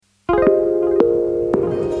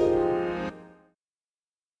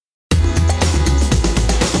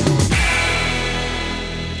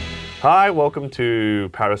Hi, welcome to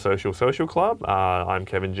Parasocial Social Club. I'm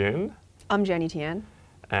Kevin Jin. I'm Jenny Tian.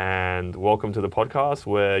 And welcome to the podcast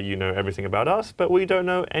where you know everything about us, but we don't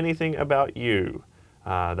know anything about you.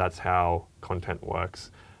 That's how content works.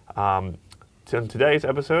 In today's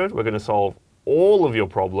episode, we're going to solve all of your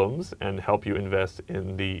problems and help you invest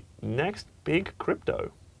in the next big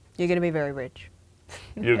crypto. You're going to be very rich.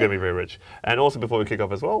 You're going to be very rich. And also, before we kick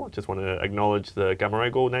off as well, I just want to acknowledge the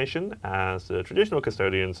Gamaragal Nation as the traditional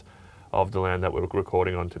custodians of the land that we're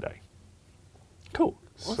recording on today. Cool.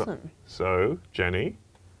 Awesome. So Jenny,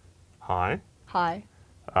 hi. Hi.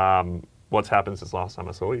 What's happened since last time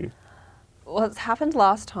I saw you? What's happened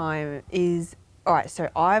last time is, all right, so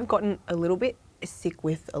I've gotten a little bit sick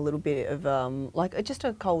with a little bit of just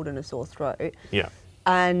a cold and a sore throat. Yeah.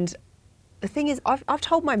 And the thing is, I've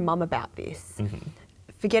told my mum about this,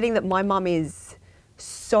 forgetting that my mum is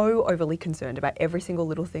so overly concerned about every single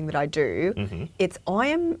little thing that I do. I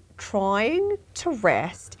am trying to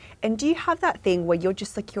rest. And do you have that thing where you're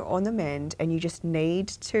just like, you're on the mend and you just need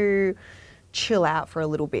to chill out for a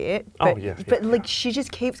little bit? But, she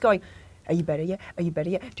just keeps going, are you better yet? Are you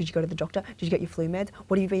better yet? Did you go to the doctor? Did you get your flu meds?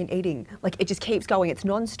 What have you been eating? Like, it just keeps going. It's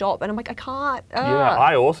non-stop. And I'm like, I can't. Yeah,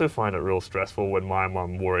 I also find it real stressful when my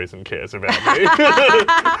mum worries and cares about me.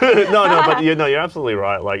 But you're absolutely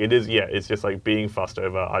right. Like, it is, it's just like being fussed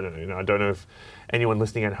over. I don't know, I don't know if anyone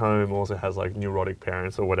listening at home also has like neurotic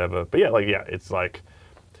parents or whatever. But it's like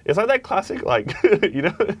that classic, like,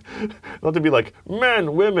 not to be like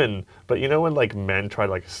men, women, but when like men try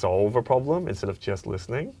to like solve a problem instead of just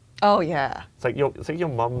listening. Oh yeah. It's like your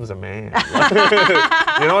mum's a man.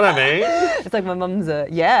 You know what I mean? It's like my mum's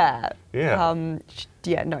yeah.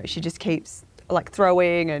 She just keeps like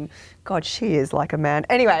throwing and God, she is like a man.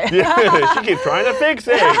 Anyway. Yeah, she keeps trying to fix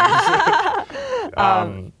things.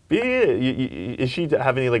 Does she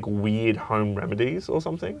have any like weird home remedies or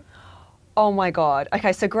something? Oh my God.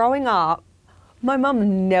 Okay, so growing up, my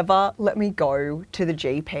mum never let me go to the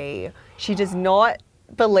GP. She does not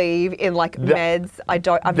believe in like meds.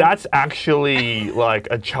 That's actually like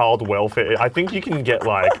a child welfare. I think you can get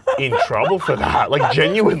like in trouble for that, like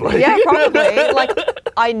genuinely. Yeah, probably. Like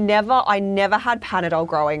I never had Panadol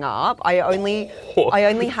growing up. I only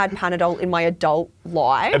had Panadol in my adult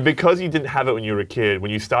life. And because you didn't have it when you were a kid,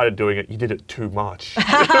 when you started doing it, you did it too much.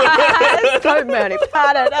 So many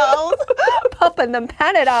Panadols. Popping them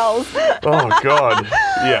Panadols. Oh God.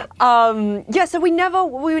 Yeah. So we never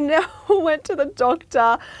went to the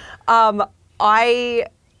doctor. I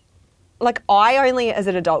only as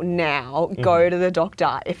an adult now go to the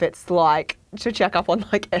doctor if it's like to check up on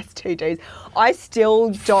like STDs. I still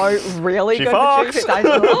don't really go to the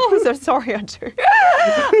GP. I'm so sorry, I do.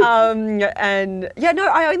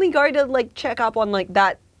 I only go to like check up on like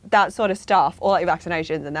that sort of stuff, or like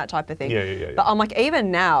vaccinations and that type of thing. Yeah. But I'm like, even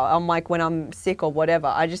now, I'm like, when I'm sick or whatever,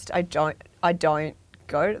 I don't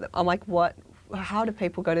go to them. I'm like, what? How do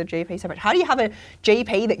people go to the GP so much? How do you have a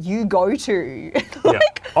GP that you go to?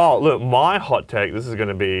 Oh, look, my hot take, this is going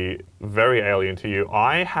to be very alien to you.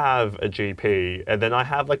 I have a GP, and then I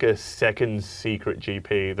have like a second secret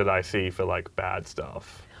GP that I see for like bad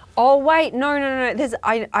stuff. Oh, wait, no.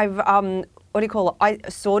 I've what do you call it? I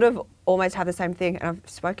sort of almost have the same thing, and I've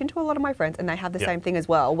spoken to a lot of my friends, and they have the same thing as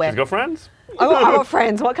well. Where She's got friends? I got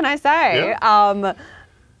friends. What can I say? Yeah.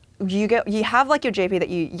 You have like your GP that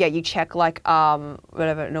you check like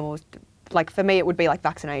whatever normal, like for me it would be like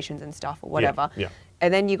vaccinations and stuff or whatever. Yeah.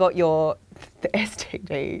 And then you got the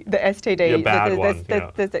STD. Your bad one.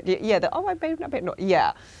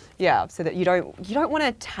 So that you don't want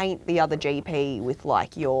to taint the other GP with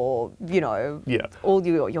like your all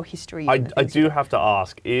your history. I do have to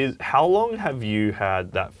ask, how long have you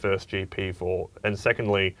had that first GP for? And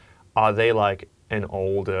secondly, are they like an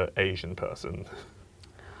older Asian person?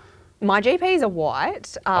 My GPs are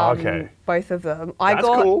white. Okay. Both of them. That's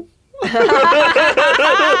cool.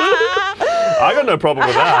 I got no problem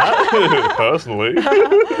with that, personally.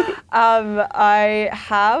 I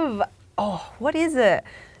have, what is it?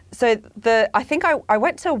 So I think I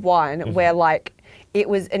went to one where like, it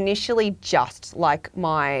was initially just like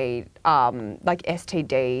my like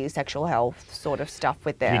STD, sexual health sort of stuff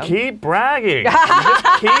with them. You keep bragging. You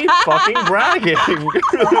just keep fucking bragging.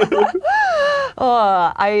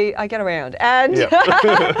 I get around. And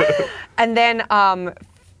and then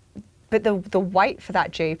but the wait for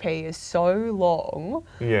that GP is so long.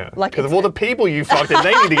 Yeah. Like because of all the people you fucked and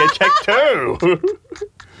they need to get checked too.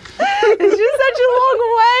 It's just that such a long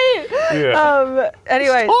wait. Yeah.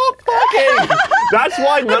 Anyway. Stop fucking! That's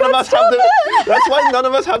why none of us have the. That's why none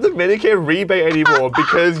of us have the Medicare rebate anymore,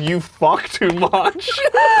 because you fuck too much.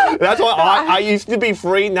 That's why I used to be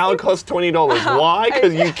free. Now it costs $20. Why?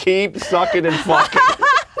 Because you keep sucking and fucking.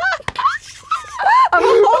 I'm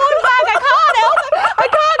holding back. I can't help it. I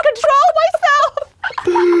can't control myself.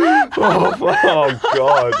 Oh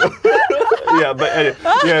God. Yeah, but anyway,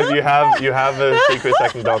 yeah, you have a secret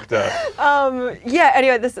second doctor. Yeah.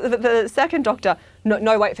 Anyway, the second doctor.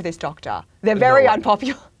 No, wait for this doctor. They're very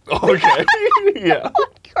unpopular. Okay. Yeah.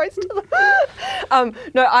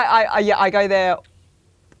 No, I go there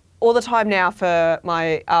all the time now for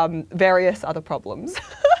my various other problems.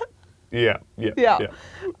 Yeah.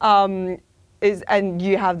 And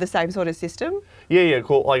you have the same sort of system? Yeah,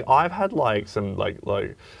 cool. Like I've had like some like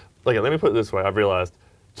let me put it this way. I've realized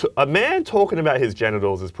a man talking about his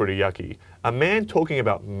genitals is pretty yucky. A man talking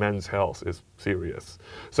about men's health is serious.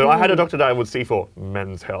 So I had a doctor that I would see for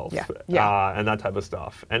men's health and that type of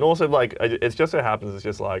stuff. And also like it's just so happens it's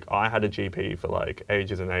just like I had a GP for like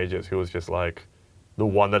ages and ages who was just like the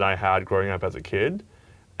one that I had growing up as a kid.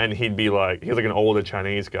 And he was like an older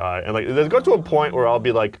Chinese guy. And like, there's got to a point where I'll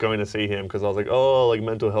be like going to see him because I was like, oh, like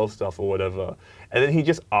mental health stuff or whatever. And then he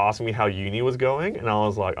just asked me how uni was going. And I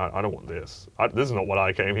was like, I don't want this. This is not what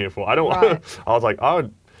I came here for. I don't want, I was like, oh.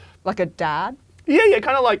 Like a dad? Yeah,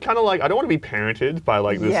 kind of like, I don't want to be parented by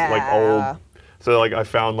like this like old. So like I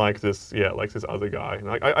found like this other guy. And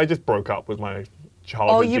like I just broke up with my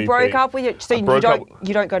childhood GP. Broke up with your... So you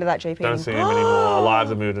don't go to that GP Don't see him anymore. Our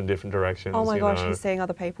lives have moved in different directions. Oh my gosh, he's seeing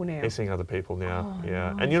other people now. He's seeing other people now,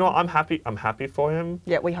 yeah. And you know, I'm happy for him.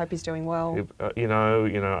 Yeah, we hope he's doing well. You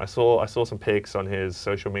know, I saw some pics on his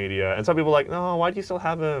social media, and some people are like, no, why do you still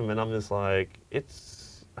have him? And I'm just like,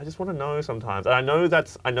 I just want to know sometimes. And I know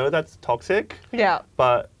that's toxic. Yeah.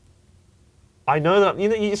 But I know that, you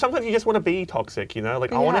know, sometimes you just want to be toxic, you know?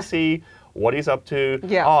 Like, I want to see what he's up to.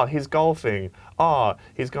 Yeah. Oh, he's golfing. Oh,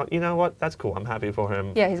 he's got, you know what? That's cool. I'm happy for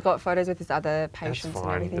him. Yeah, he's got photos with his other patients and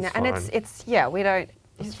everything. And it's yeah, we don't,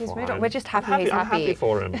 he's moved on. We're just happy he's happy. I'm happy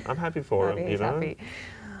for him. I'm happy for him, you know? Happy.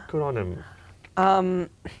 Good on him.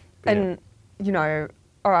 And, you know,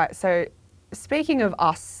 all right, so speaking of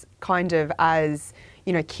us kind of as,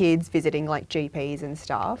 you know, kids visiting like GPs and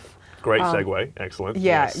stuff. Great segue, excellent.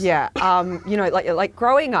 Yeah, yes. You know, like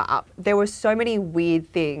growing up, there were so many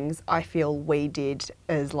weird things I feel we did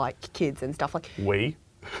as like kids and stuff. Like we?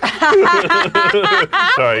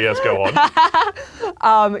 Sorry, yes, go on.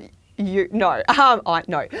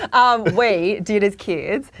 We did as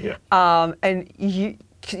kids. Yeah. And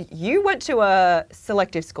you went to a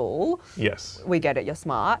selective school. Yes. We get it, you're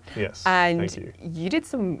smart. Yes, and thank you did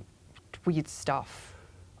some weird stuff.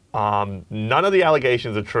 None of the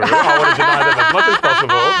allegations are true. I want to deny them as much as possible.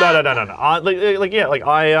 No.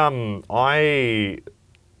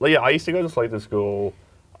 I used to go to selective school.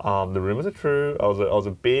 The rumors are true. I was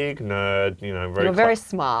a big nerd. You know, You're very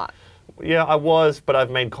smart. Yeah, I was, but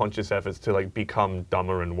I've made conscious efforts to like become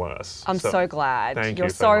dumber and worse. I'm so glad. Thank you You're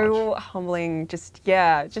so humbling.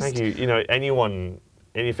 Thank you. You know,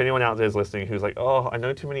 if anyone out there is listening who's like, oh, I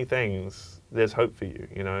know too many things. There's hope for you,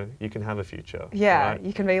 you know? You can have a future. Yeah, right?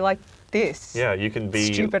 You can be like this. Yeah, you can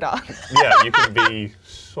be... stupider. Yeah, you can be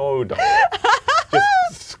so dumb.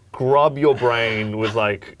 Just scrub your brain with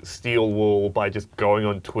like steel wool by just going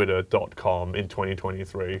on twitter.com in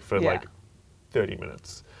 2023 for like 30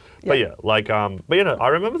 minutes. But yeah, like, but you know, I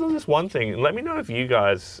remember there was this one thing, and let me know if you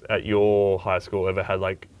guys at your high school ever had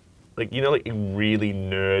like, you know, like really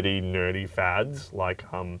nerdy fads, like,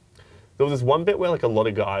 there was this one bit where like a lot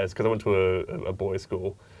of guys, because I went to a boys'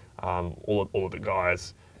 school, all of the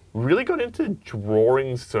guys really got into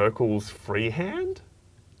drawing circles freehand.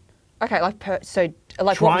 Okay, like trying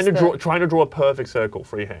to draw a perfect circle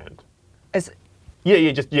freehand. Just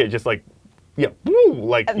like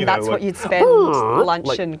like and you that's know, what you'd spend lunch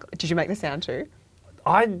like, and. Did you make the sound too?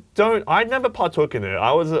 I never partook in it.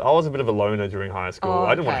 I was a bit of a loner during high school.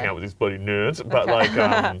 I didn't want to hang out with these bloody nerds, but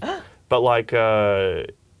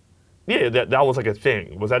yeah, that was like a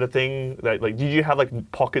thing. Was that a thing? That like, did you have like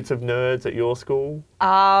pockets of nerds at your school?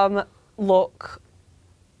 Look,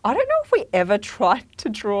 I don't know if we ever tried to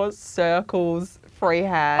draw circles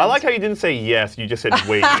freehand. I like how you didn't say yes, you just said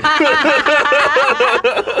we.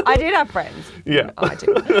 I did have friends. Yeah. No, I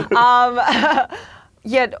didn't.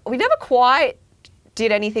 Yeah, we never quite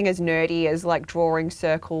did anything as nerdy as like drawing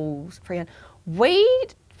circles freehand. We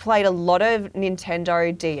played a lot of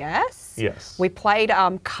Nintendo DS. Yes. We played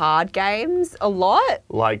card games a lot.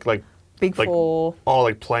 Like Big Four. Oh,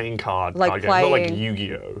 like playing card games, not like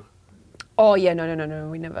Yu-Gi-Oh. Oh yeah, no.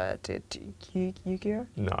 We never did Yu-Gi-Oh.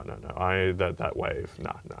 No. That wave.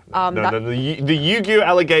 No. That- The Yu-Gi-Oh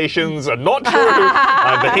allegations are not true.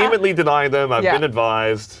 I vehemently deny them. I've been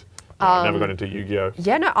advised. No, I've never got into Yu-Gi-Oh.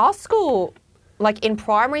 Yeah, no. Our school, like in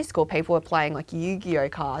primary school, people were playing like Yu-Gi-Oh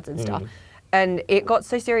cards and stuff. And it got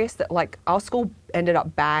so serious that like our school ended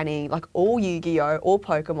up banning like all Yu-Gi-Oh, all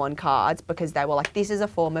Pokemon cards because they were like, this is a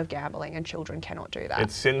form of gambling and children cannot do that.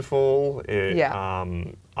 It's sinful.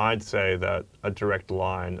 I'd say that a direct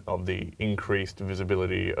line of the increased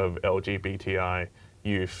visibility of LGBTI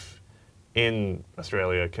youth in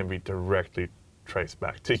Australia can be directly traced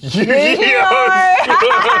back to Yu-Gi-Oh!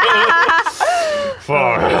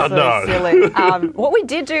 So silly. What we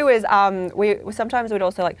did do is we sometimes we'd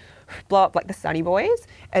also like blow up like the Sunny Boys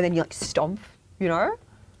and then you like stomp, you know,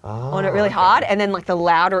 on it really hard, and then like the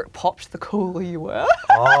louder it popped, the cooler you were.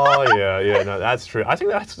 Oh yeah, no, that's true. I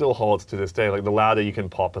think that still holds to this day. Like the louder you can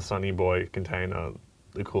pop a Sunny Boy container,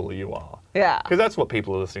 the cooler you are. Yeah. Because that's what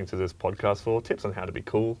people are listening to this podcast for. Tips on how to be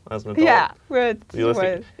cool as an adult. Yeah,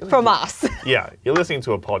 from us. Yeah, you're listening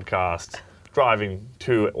to a podcast, driving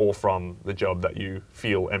to or from the job that you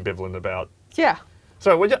feel ambivalent about. Yeah.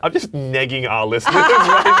 So I'm just negging our listeners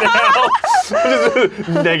right now. I'm just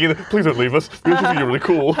negging. Please don't leave us. We actually think you're really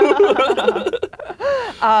cool.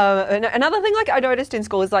 Another thing like I noticed in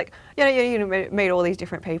school is like, you meet all these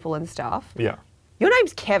different people and stuff. Yeah. Your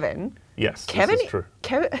name's Kevin. Yes, Kevin, this is true.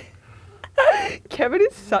 Kevin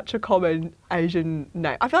is such a common Asian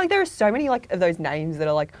name. I feel like there are so many like of those names that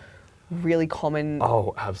are like really common.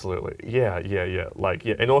 Oh, absolutely. Yeah. Like,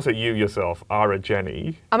 yeah. And also you yourself are a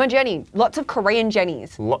Jenny. I'm a Jenny. Lots of Korean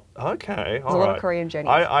Jennies. Okay. There's a lot of Korean Jennies.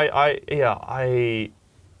 Lots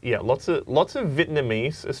of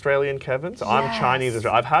Vietnamese Australian Kevins. Yes. I'm Chinese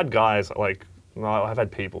Australian. I've had guys like, well, I've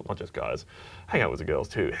had people, not just guys, hang out with the girls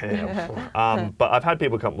too. But I've had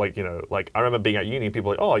people come, like, you know, like I remember being at uni, people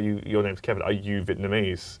were like, oh, your name's Kevin. Are you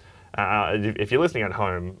Vietnamese? If you're listening at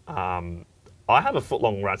home, I have a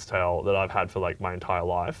foot-long rat's tail that I've had for like my entire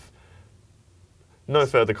life. No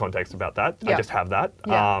further context about that. I just have that.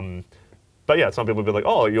 Yeah. But yeah, some people will be like,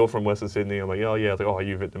 oh, you're from Western Sydney. I'm like, oh yeah. It's like, oh, are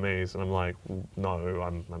you Vietnamese? And I'm like, no,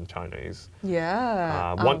 I'm Chinese.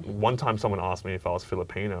 Yeah. One time someone asked me if I was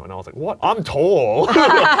Filipino, and I was like, what? I'm tall.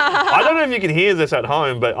 I don't know if you can hear this at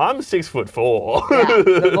home, but I'm 6'4". Yeah.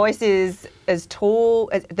 The voice is as tall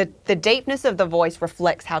as the deepness of the voice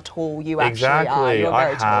reflects how tall you actually are. Exactly. You're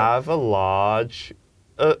very tall. I have a large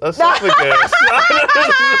esophagus.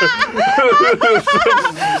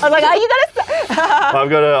 I was like, are you gonna? I've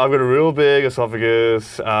got a real big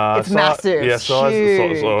esophagus. It's massive. Yeah,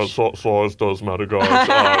 size does matter, guys.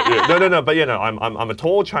 No. But I'm a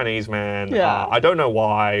tall Chinese man. Yeah. I don't know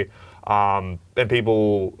why. And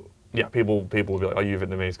people will be like, "Are you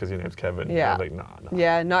Vietnamese?" Because your name's Kevin. Yeah. I'm like, nah.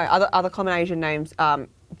 Yeah, no. Other common Asian names.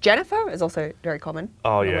 Jennifer is also very common.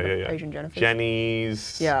 Oh yeah. Asian Jennifers.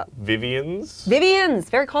 Jennies. Yeah. Vivians.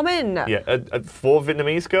 Very common. Yeah. For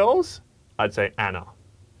Vietnamese girls, I'd say Anna.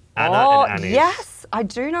 Anna and Annie. Yes, I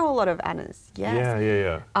do know a lot of Annas. Yes.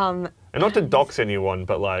 Yeah. And not to dox anyone,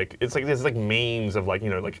 but like it's like there's like memes of like, you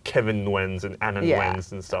know, like Kevin Nguyen's and Anna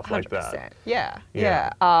Nguyen's and stuff 100%. Like that. Yeah.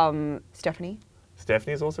 Stephanie.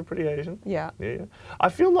 Stephanie's also pretty Asian. Yeah. I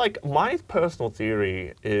feel like my personal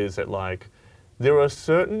theory is that like there are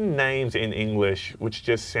certain names in English which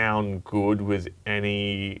just sound good with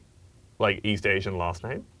any like East Asian last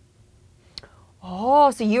name. Oh,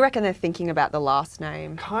 so you reckon they're thinking about the last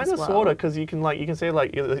name? Kind of, sort of, because you can say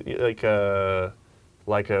like a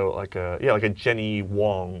Jenny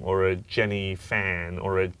Wong or a Jenny Fan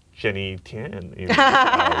or a Jenny Tian.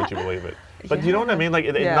 Would you believe it? But you know what I mean? Like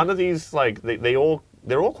none of these like they're all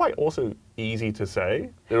quite also easy to say.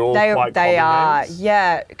 They're all quite common names.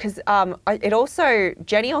 Yeah, because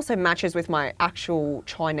Jenny also matches with my actual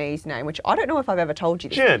Chinese name, which I don't know if I've ever told you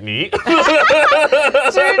this. Jenny. Dude,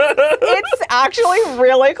 it's actually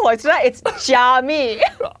really close to that. It's Jiami.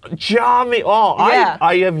 Jiami. Oh, yeah.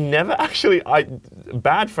 I have never actually.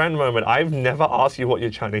 Bad friend moment. I've never asked you what your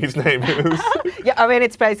Chinese name is. Yeah, I mean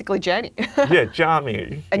it's basically Jenny. Yeah,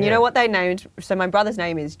 Jiami. And you know what they named? So my brother's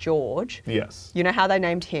name is George. Yes. You know how they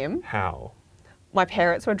named him? How? My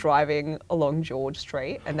parents were driving along George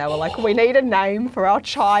Street and they were like, we need a name for our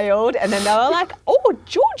child. And then they were like, oh,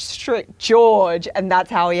 George Street, George. And that's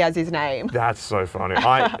how he has his name. That's so funny.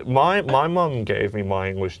 My mum gave me my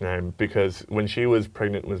English name because when she was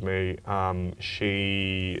pregnant with me,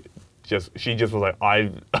 she just was like,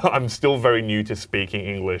 I'm still very new to speaking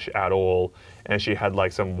English at all. And she had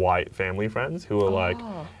like some white family friends who were like,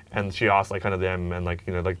 and she asked like kind of them and like,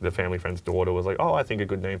 you know, like the family friend's daughter was like, oh, I think a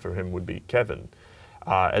good name for him would be Kevin.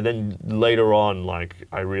 And then later on, like,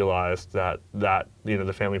 I realized that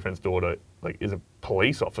the family friend's daughter, like, is a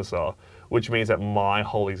police officer, which means that my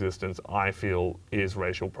whole existence, I feel, is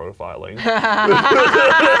racial profiling.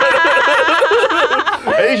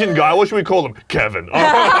 Asian guy, what should we call him? Kevin. All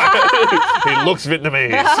right. He looks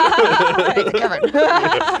Vietnamese. It's Kevin.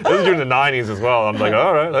 This is during the 90s as well. I'm like,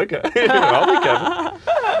 all right, okay. I'll be Kevin.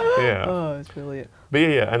 Yeah. Oh, it's brilliant. But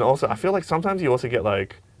yeah, and also I feel like sometimes you also get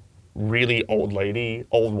like really old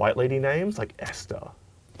white lady names, like Esther.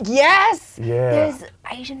 Yes! Yeah. There's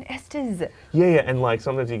Asian Esthers. Yeah, and like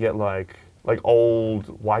sometimes you get like old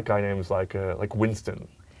white guy names like Winston.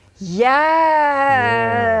 Yes!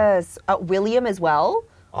 William as well.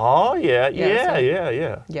 Oh yeah,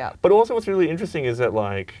 Yeah, yeah. But also, what's really interesting is that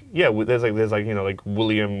like there's like like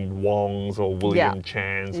William Wongs or William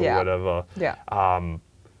Chans or whatever. Yeah.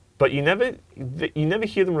 But you never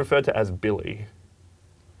hear them referred to as Billy.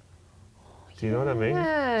 Do you know what I mean?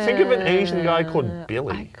 Think of an Asian guy called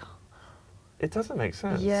Billy. It doesn't make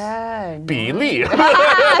sense. Yeah. Billy. So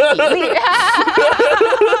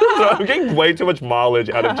I'm getting way too much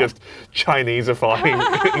mileage out of just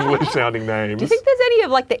Chineseifying English-sounding names. Do you think there's any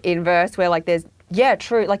of like the inverse where like there's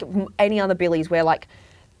true, like any other Billies where like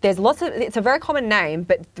there's lots of, it's a very common name,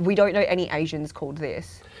 but we don't know any Asians called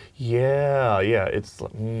this? Yeah, it's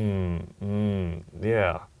like,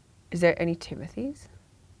 yeah. Is there any Timothys?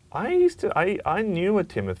 I knew a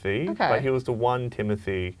Timothy, Okay. but he was the one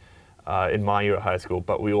Timothy in my year at high school,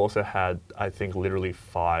 but we also had, I think, literally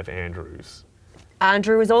 5 Andrews.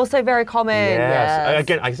 Andrew is also very common. Yes.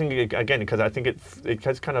 Again, I think because I think it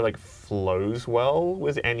just kind of like flows well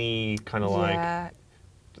with any kind of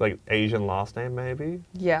like Asian last name, maybe.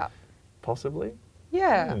 Yeah. Possibly.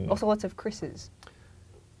 Yeah. Also lots of Chris's.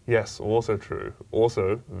 Yes, also true.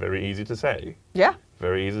 Also very easy to say. Yeah.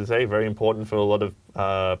 Very easy to say. Very important for a lot of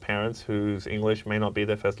parents whose English may not be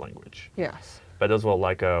their first language. Yes. But as well,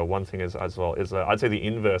 like one thing is I'd say the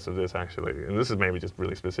inverse of this actually, and this is maybe just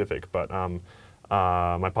really specific, but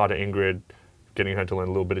my partner Ingrid, getting her to learn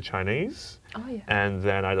a little bit of Chinese. Oh yeah. And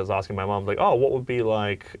then I was asking my mom, like, oh, what would be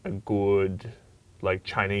like a good like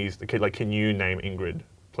Chinese, like, can you name Ingrid,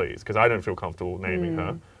 please? Because I don't feel comfortable naming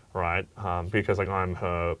her, right? Because like I'm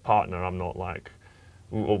her partner, I'm not like,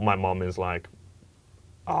 well, my mom is like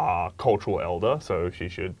cultural elder, so she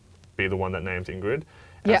should be the one that names Ingrid.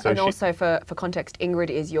 Yeah, so and also for context,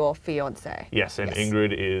 Ingrid is your fiance. Yes, and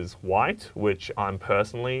Ingrid is white, which I'm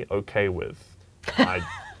personally okay with. I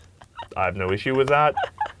have no issue with that.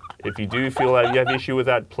 If you do feel that you have issue with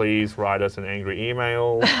that, please write us an angry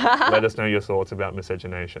email. Let us know your thoughts about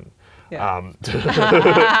miscegenation. Yeah.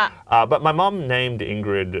 But my mom named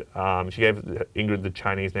Ingrid, she gave Ingrid the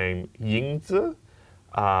Chinese name Yingzi,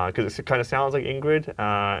 because it kind of sounds like Ingrid,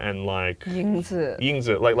 and like Yingzi.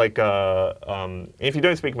 Yingzi, if you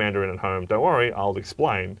don't speak Mandarin at home, don't worry, I'll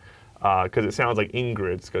explain. Because it sounds like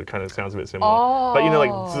Ingrid, so it kind of sounds a bit similar. Oh. But you know,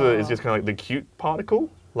 like zi is just kind of like the cute particle,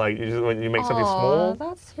 like when you make something small.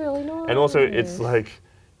 That's really nice. And also, it's like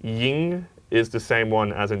Ying is the same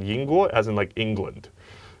one as in Yingguo, as in like England.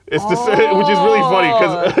 It's the same, which is really funny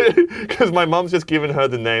because my mom's just given her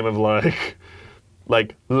the name of like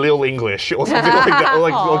Lil English or something like that, or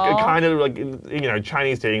like kind of like,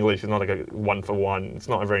 Chinese to English is not like a one for one. It's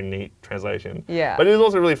not a very neat translation. Yeah. But it is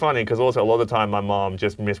also really funny because also a lot of the time my mom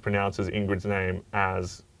just mispronounces Ingrid's name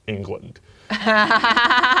as England.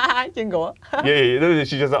 Jingle. Yeah,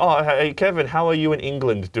 she's just like, oh, hey Kevin, how are you in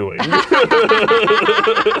England doing?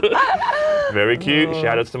 Very cute.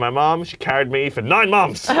 Shout outs to my mom. She carried me for 9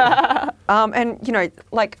 months. And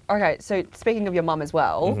okay, so speaking of your mum as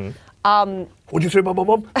well. What'd you say about my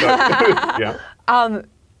mom? Yeah.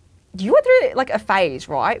 You went through like a phase,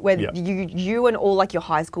 right, where Yeah. you and all like your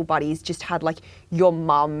high school buddies just had like your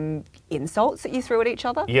mum insults that you threw at each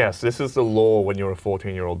other. Yes, this is the law when you're a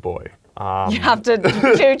 14-year-old boy. You have to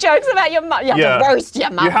do jokes about your mum. You have to roast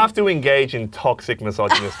your mum. You have to engage in toxic,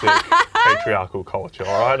 misogynistic, patriarchal culture,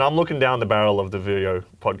 all right? And I'm looking down the barrel of the video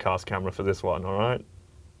podcast camera for this one, all right?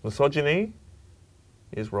 Misogyny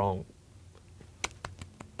is wrong.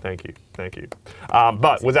 Thank you.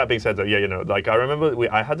 But with that being said, though, like I remember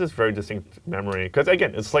I had this very distinct memory because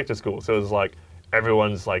again, it's selective school, so it was like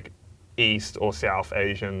everyone's like East or South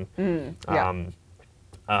Asian,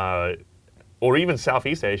 or even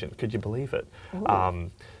Southeast Asian. Could you believe it?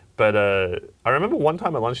 But I remember one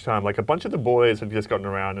time at lunchtime, like a bunch of the boys had just gotten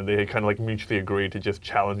around and they had kind of like mutually agreed to just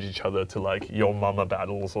challenge each other to like your mama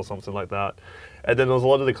battles or something like that. And then there was a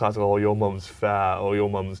lot of the classic, oh, your mum's fat, or your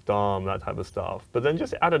mum's dumb, that type of stuff. But then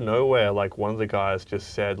just out of nowhere, like one of the guys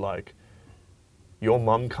just said like, your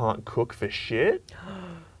mum can't cook for shit?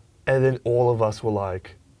 And then all of us were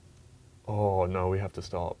like, Oh no, we have to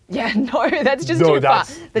stop. Yeah, no, that's just No, too far.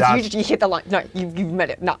 that's- You hit the line. No, you've met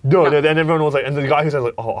it. No. No, and everyone was like, and the guy who said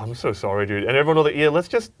like, oh, I'm so sorry, dude. And everyone was like, yeah, let's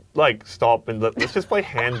just like stop and let's just play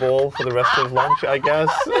handball for the rest of lunch, I guess.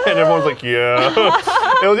 And everyone's like, yeah.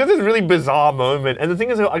 It was just this really bizarre moment. And the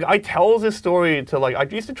thing is, I tell this story to like, I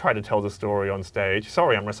used to try to tell the story on stage.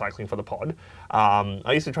 Sorry, I'm recycling for the pod.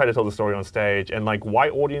 I used to try to tell the story on stage, and like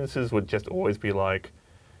white audiences would just always be like,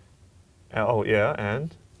 oh yeah,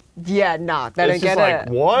 and. Yeah, nah, they It's don't get just like, it.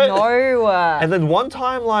 what? No. And then one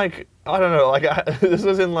time, like, I don't know, like, this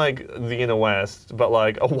was in, like, the inner west, but,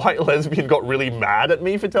 like, a white lesbian got really mad at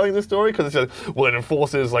me for telling this story, because it's just, well, it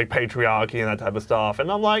enforces, like, patriarchy and that type of stuff.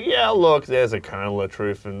 And I'm like, yeah, look, there's a kernel of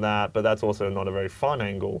truth in that, but that's also not a very fun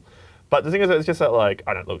angle. But the thing is, it's just that, like,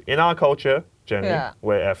 I don't know, in our culture, Jenny, Yeah.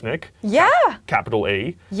 we're ethnic. Yeah. Capital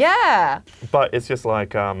E. Yeah. But it's just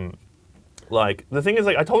like the thing is,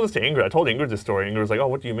 like, I told this to Ingrid. I told Ingrid this story. Ingrid was like, "Oh,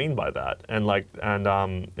 what do you mean by that?" And like,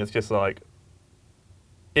 it's just like,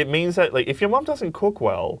 it means that like, if your mom doesn't cook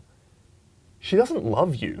well, she doesn't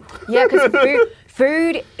love you. Yeah, because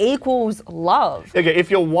food equals love. Okay,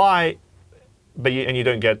 if you're white, but you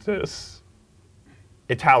don't get this,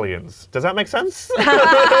 Italians. Does that make sense?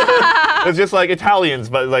 It's just like Italians,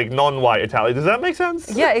 but like non-white Italian. Does that make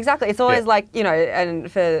sense? Yeah, exactly. It's always Yeah. like, you know,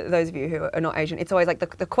 and for those of you who are not Asian, it's always like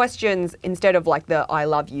the questions, instead of like the I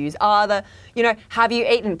love yous, are the, you know, have you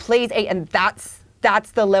eaten? Please eat. And that's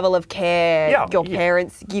the level of care your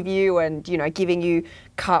parents give you, and, you know, giving you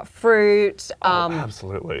cut fruit.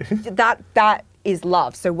 Absolutely. That is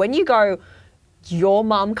love. So when you go, your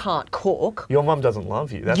mum can't cook. Your mum doesn't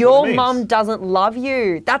love you. That's Your what it means. mum doesn't love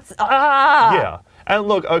you. That's Yeah. And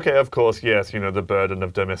look, okay, of course, yes, you know, the burden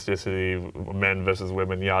of domesticity, men versus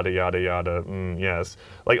women, yada, yada, yada, yes.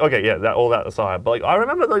 Like, okay, yeah, all that aside. But, like, I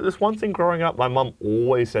remember, like, this one thing growing up, my mum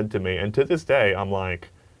always said to me, and to this day, I'm like,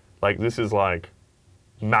 this is, like,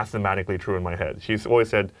 mathematically true in my head. She's always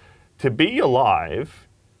said, to be alive,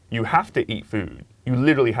 you have to eat food. You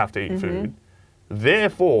literally have to eat food.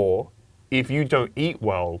 Therefore, if you don't eat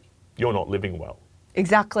well, you're not living well.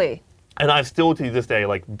 exactly. And I've still, to this day,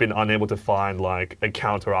 like, been unable to find, like, a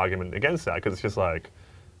counter-argument against that, because it's just like,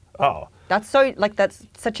 oh. That's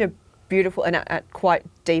such a beautiful and a quite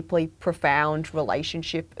deeply profound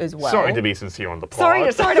relationship as well. Sorry to be sincere on the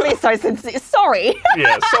pod. Sorry to be so sincere. Sorry.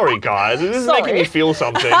 Yeah, sorry, guys. This is making me feel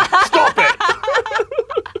something. Stop it!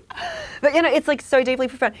 But, you know, it's like so deeply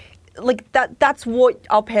profound. Like that's what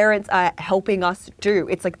our parents are helping us do.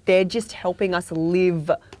 It's like they're just helping us live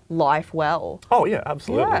life well. Oh, yeah,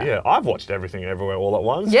 absolutely, yeah. I've watched Everything Everywhere All at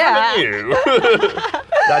Once. Yeah. Haven't you?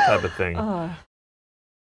 That type of thing.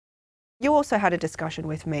 You also had a discussion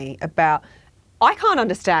with me about, I can't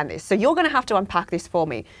understand this, so you're going to have to unpack this for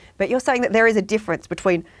me. But you're saying that there is a difference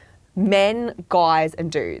between men, guys, and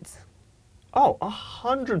dudes. Oh,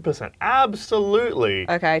 100%, absolutely.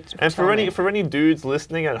 Okay. And tell me. for any dudes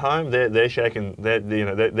listening at home, they're shaking, they're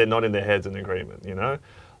nodding their heads in agreement. You know,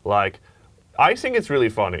 like, I think it's really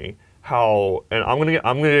funny how, and I'm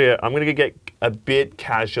gonna get a bit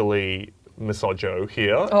casually misogyno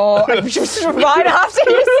here. Oh, just right after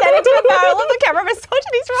you said it to the barrel of the camera,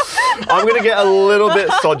 misogyny's wrong. I'm gonna get a little bit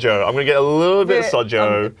sojo. I'm gonna get a little bit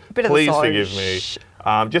sojo. bit of the Please soj. forgive me.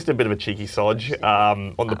 Just a bit of a cheeky sodge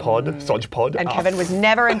on the pod, Sodge pod. And Kevin was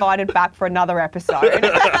never invited back for another episode.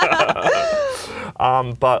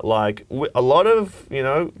 But like a lot of, you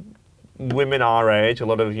know, women our age, a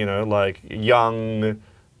lot of, you know, like young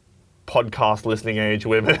podcast listening age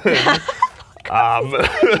women,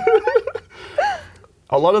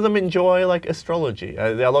 a lot of them enjoy like astrology.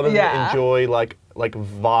 A lot of them enjoy like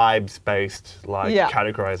vibes-based like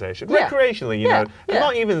categorization, recreationally, you know, and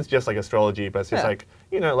not even just like astrology, but it's just like,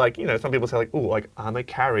 you know, some people say like, oh, like I'm a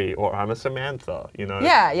Carrie or I'm a Samantha, you know,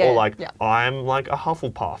 or like I'm like a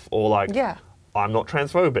Hufflepuff, or like I'm not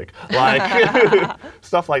transphobic, like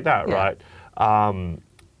stuff like that, right?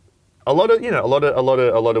 A lot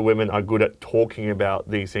of women are good at talking about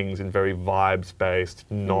these things in very vibes-based,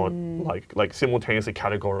 not like simultaneously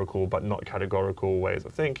categorical but not categorical ways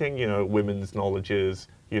of thinking. You know, women's knowledge is,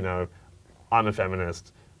 you know, I'm a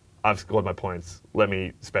feminist. I've scored my points. Let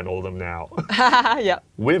me spend all of them now.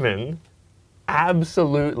 Women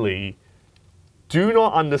absolutely do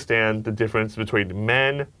not understand the difference between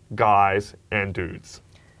men, guys, and dudes.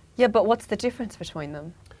 Yeah, but what's the difference between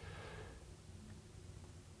them?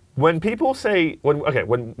 When people say, when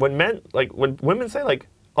women say like,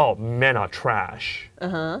 oh, men are trash.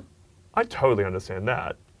 I totally understand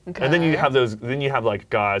that. Okay. And then you have like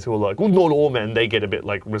guys who are like, well, not all men. They get a bit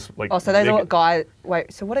like Oh, so those are what guys.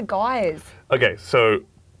 Wait, so what are guys? Okay, so,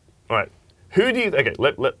 all right, who do you? Okay,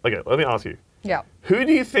 let me ask you, Yeah. Who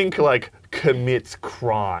do you think like commits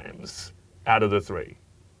crimes out of the three?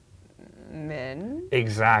 Men.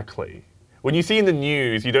 Exactly. When you see in the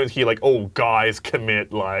news, you don't hear like, oh, guys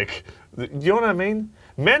commit like. Do you know what I mean?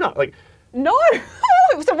 Men are like. No.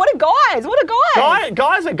 So what are guys? What are guys?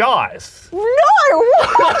 Guys are guys. No.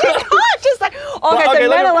 What? You can't just say. Okay, so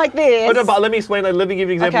men are like this. Oh, no, but let me explain. Like, let me give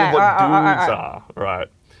you an example of what dudes are. Right.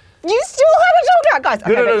 You still haven't talked about guys.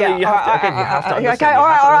 Okay, No, yeah. you have to. Okay, you have to understand. Okay, all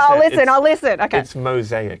right, I'll listen. Okay. It's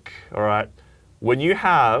mosaic. All right. When you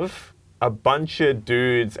have a bunch of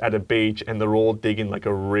dudes at a beach and they're all digging like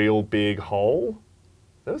a real big hole,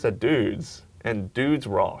 those are dudes, and dudes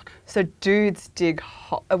rock. So dudes dig.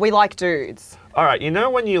 We like dudes. All right. You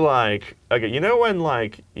know when you like. Okay. You know when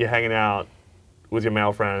like you're hanging out with your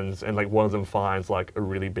male friends and like one of them finds like a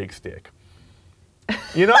really big stick.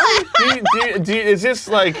 You know, is this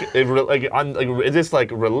like is this like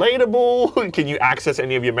relatable? Can you access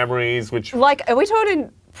any of your memories? Which like are we talking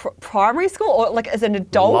in primary school or like as an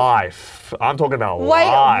adult? Life. I'm talking about Wait,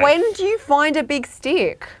 life. when do you find a big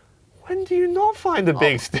stick? When do you not find a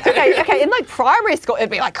big stick? Okay. In like primary school, it'd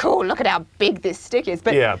be like, cool, look at how big this stick is.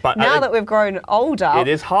 But, yeah, but now that we've grown older, it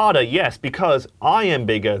is harder. Yes, because I am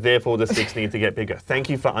bigger, therefore the sticks need to get bigger. Thank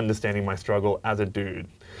you for understanding my struggle as a dude.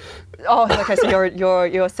 Oh, okay. So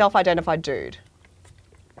you're a self-identified dude.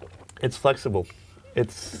 It's flexible.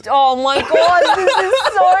 It's. Oh my God, this is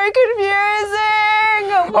so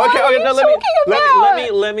confusing. What are you talking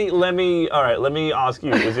about? Let me. All right, let me ask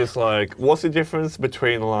you. Is this like, what's the difference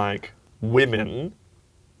between like women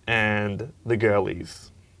and the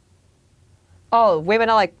girlies? Oh, women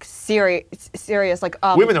are like serious, like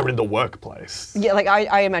women are in the workplace. Yeah, like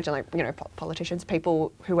I imagine like politicians,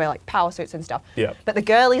 people who wear like power suits and stuff. Yeah. But the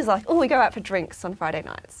girlies are like, oh, we go out for drinks on Friday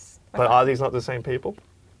nights. But are these not the same people?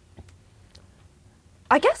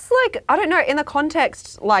 I guess like I don't know in the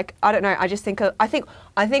context like I don't know I just think I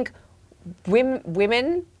think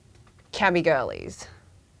women can be girlies.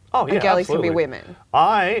 Oh yeah, and girlies absolutely. can be women.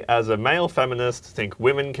 I, as a male feminist, think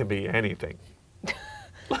women can be anything.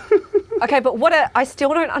 Okay, but I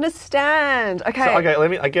still don't understand. Okay. So,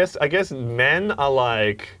 okay, I guess men are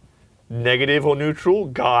like negative or neutral.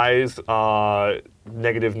 Guys are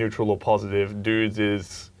negative, neutral, or positive. Dudes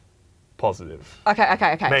is positive.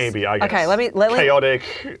 Okay. Maybe, I guess. Okay, let me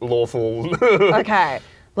chaotic, lawful. Okay.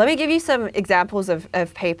 Let me give you some examples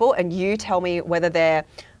of people and you tell me whether they're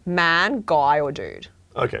man, guy, or dude.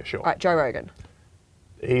 Okay, sure. All right, Joe Rogan.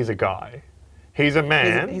 He's a guy. He's a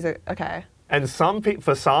man. Okay. And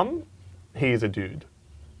for some, he's a dude.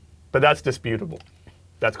 But that's disputable.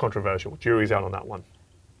 That's controversial. Jury's out on that one.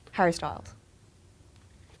 Harry Styles.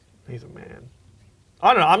 He's a man.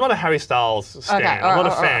 I don't know. I'm not a Harry Styles stan. Okay, I'm not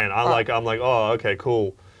a fan. I'm like, oh, okay,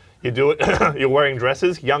 cool. You do it. You're wearing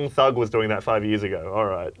dresses. Young Thug was doing that 5 years ago. All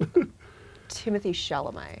right. Timothée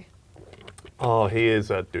Chalamet. Oh, he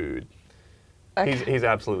is a dude. Okay. He's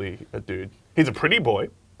absolutely a dude. He's a pretty boy.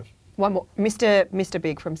 One more, Mr.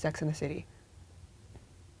 Big from Sex and the City.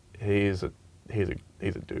 He's a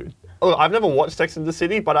dude. Oh, I've never watched Sex and the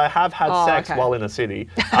City, but I have had sex while in a city.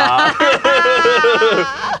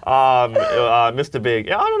 Mr. Big.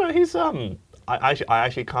 Yeah, I don't know. He's I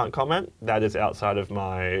actually can't comment. That is outside of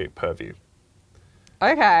my purview.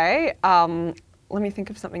 Okay. Let me think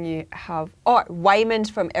of something you have. Oh, Waymond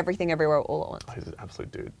from Everything Everywhere All at Once. Oh, he's an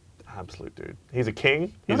absolute dude. Absolute dude. He's a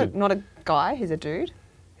king. Not a guy. He's a dude.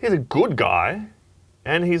 He's a good guy,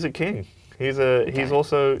 and he's a king. He's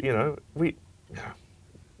also, we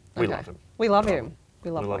love him. We love him. We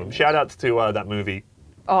love him. Shout outs to that movie.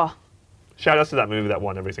 Oh. Shout outs to that movie that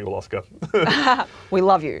won every single Oscar. We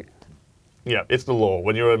love you. Yeah, it's the law.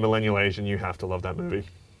 When you're a millennial Asian, you have to love that movie.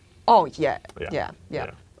 Oh yeah.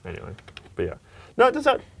 Anyway, but yeah. No, does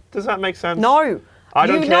that make sense? No. I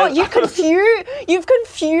don't care. You've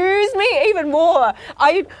confused me even more.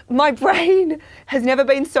 My brain has never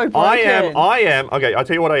been so broken. I am. Okay, I'll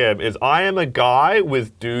tell you what I am. I am a guy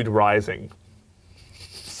with dude rising.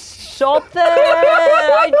 Stop there!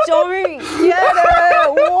 I don't get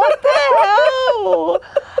it. What the hell?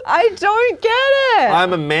 I don't get it.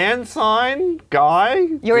 I'm a man sign guy.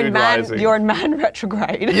 You're dude in man. rising. You're in man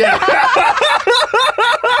retrograde. Yeah.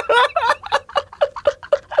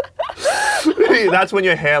 That's when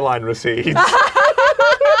your hairline recedes.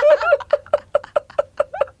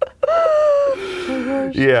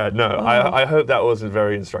 Yeah, no, I hope that wasn't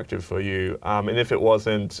very instructive for you. And if it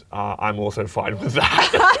wasn't, I'm also fine with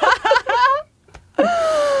that.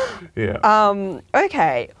 Yeah.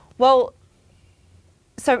 Okay. Well,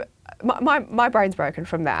 so my brain's broken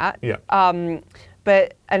from that. Yeah.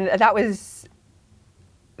 But that was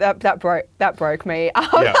that broke me.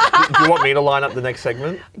 Yeah. Do you want me to line up the next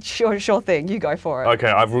segment? Sure thing. You go for it. Okay,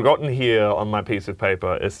 I've forgotten here on my piece of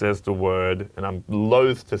paper, it says the word, and I'm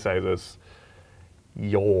loath to say this,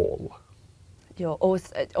 yawl. Or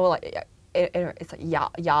like it's like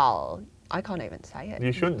y'all. I can't even say it.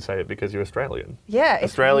 You shouldn't say it because you're Australian. Yeah, it's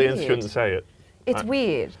Australians weird. shouldn't say it. It's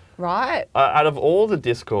weird, right? Out of all the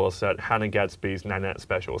discourse that Hannah Gadsby's Nanette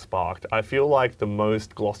special sparked, I feel like the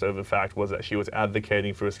most glossed over fact was that she was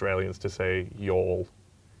advocating for Australians to say yawl,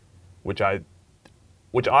 which I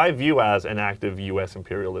view as an act of US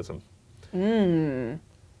imperialism.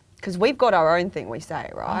 Because we've got our own thing we say,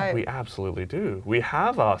 right? Oh, we absolutely do. We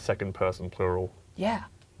have our second person plural. Yeah.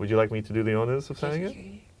 Would you like me to do the honors of saying it?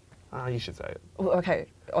 You should say it. Well, okay.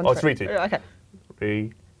 Oh, 3, 2. Okay.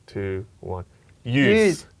 3, 2, 1.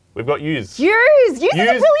 Use. We've got use. Use is a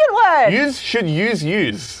brilliant word. Use should use.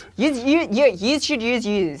 Use should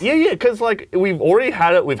use. Yeah, because like we've already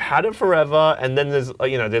had it. We've had it forever, and then there's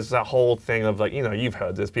there's that whole thing of like you've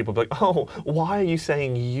heard this. People be like, oh, why are you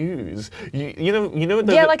saying use? You know.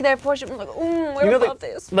 Like they're pushing like, we're above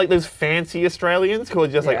this. Like those fancy Australians who are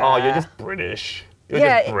just like, oh, you're just British. You're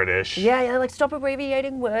just British. Yeah, like stop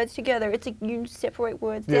abbreviating words together. It's like you separate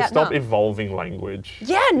words. Yeah, stop evolving language.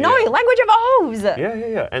 Yeah, language evolves.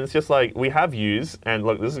 Yeah. And it's just like, we have use, and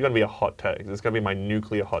look, this is going to be a hot take. This is going to be my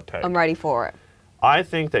nuclear hot take. I'm ready for it. I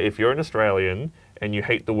think that if you're an Australian and you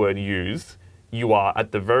hate the word use, you are,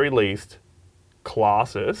 at the very least,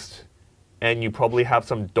 classist, and you probably have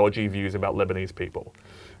some dodgy views about Lebanese people.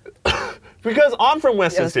 Because I'm from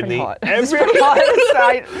Western Sydney. All right,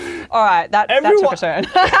 that took a turn.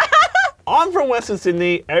 I'm from Western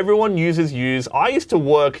Sydney. Everyone uses use. I used to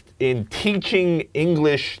work in teaching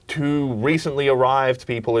English to recently arrived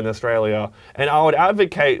people in Australia, and I would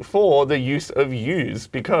advocate for the use of use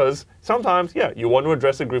because sometimes, you want to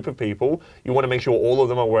address a group of people. You want to make sure all of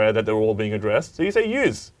them are aware that they're all being addressed. So you say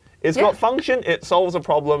use. It's got function. It solves a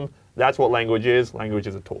problem. That's what language is. Language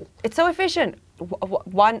is a tool. It's so efficient.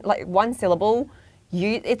 One syllable.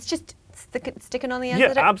 It's just sticking on the end.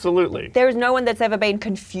 Yeah, absolutely. There is no one that's ever been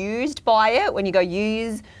confused by it when you go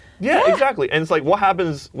use. Yeah, exactly. And it's like, what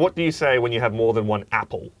happens? What do you say when you have more than one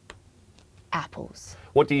apple? Apples.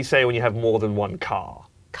 What do you say when you have more than one car?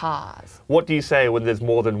 Cars. What do you say when there's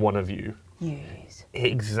more than one of you? Use.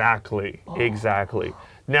 Exactly. Exactly.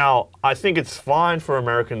 Now, I think it's fine for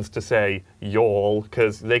Americans to say y'all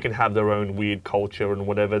because they can have their own weird culture and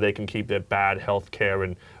whatever. They can keep their bad healthcare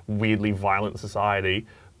and weirdly violent society.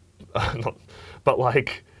 But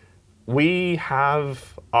like, we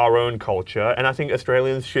have our own culture, and I think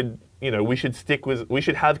Australians should, we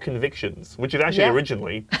should have convictions, which is actually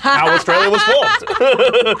originally how Australia was formed.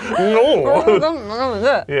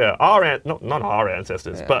 No. Yeah, not our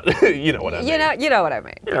ancestors, but you know what I mean. You know what I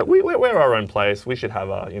mean. Yeah, we're our own place. We should have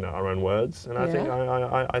our own words, and I think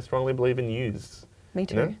I strongly believe in use. Me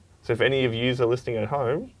too. So if any of yous are listening at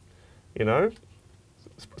home,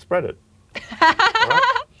 spread it.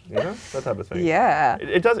 Right? That type of thing. Yeah.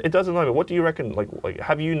 It does annoy me. What do you reckon? Like,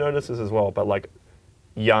 have you noticed this as well? But like,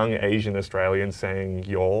 young Asian Australians saying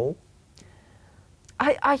y'all.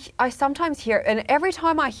 I sometimes hear, and every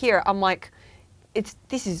time I hear, I'm like, this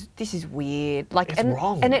is weird. Like, it's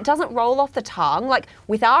wrong. And it doesn't roll off the tongue. Like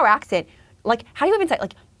with our accent, like how do you even say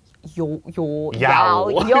like? Yow. Yow.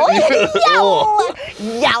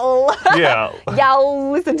 Yeah.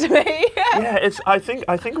 Yow, listen to me. Yeah, I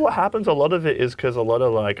think what happens, a lot of it is because a lot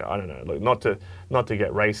of like, I don't know, like not to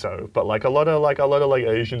get raco, but like a lot of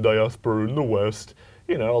Asian diaspora in the West,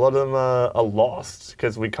 a lot of them are lost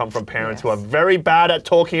because we come from parents who are very bad at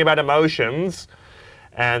talking about emotions,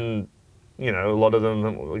 and a lot of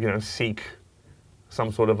them seek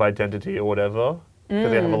some sort of identity or whatever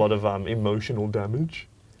because they have a lot of emotional damage.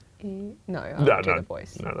 No, I'll do the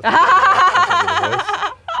voice. No, that's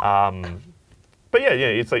not the voice. But yeah,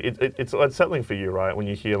 it's like it's unsettling for you, right? When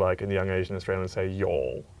you hear like a young Asian Australian say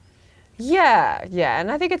 "y'all." Yeah,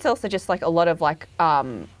 and I think it's also just like a lot of like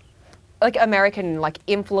American like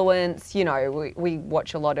influence. We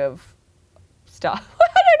watch a lot of stuff.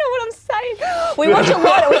 I don't know what I'm saying. We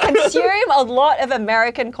consume a lot of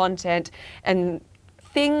American content and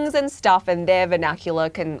things and stuff, and their vernacular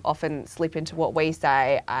can often slip into what we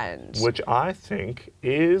say, and which I think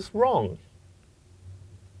is wrong.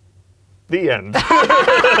 The end. No.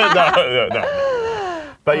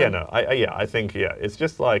 But I think it's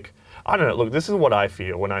just like, I don't know. Look, this is what I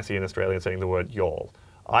feel when I see an Australian saying the word y'all.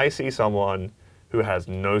 I see someone who has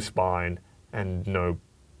no spine and no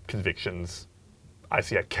convictions. I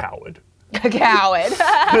see a coward. A coward.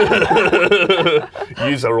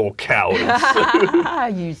 Yous are all cowards.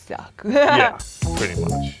 You suck. Yeah, pretty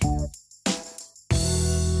much.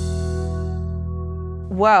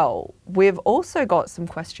 Well, we've also got some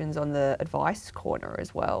questions on the advice corner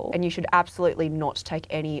as well, and you should absolutely not take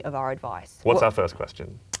any of our advice. What's our first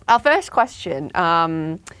question? Our first question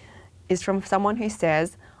is from someone who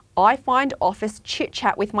says, I find office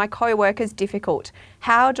chit-chat with my co-workers difficult.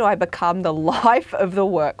 How do I become the life of the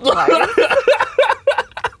workplace?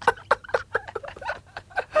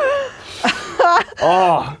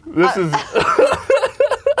 Oh, this is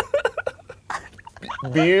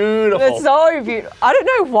beautiful. It's so beautiful. I don't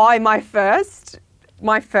know why my first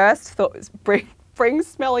thought was bring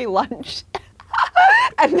smelly lunch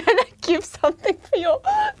and then give something for your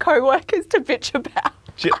co-workers to bitch about.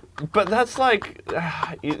 But that's like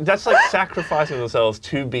sacrificing themselves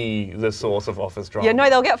to be the source of office drama. Yeah, no,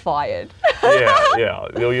 they'll get fired. Yeah.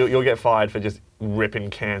 You'll get fired for just ripping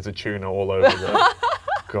cans of tuna all over the.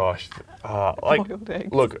 Gosh,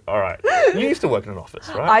 look, all right. You used to work in an office,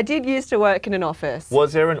 right? I did used to work in an office.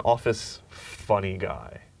 Was there an office funny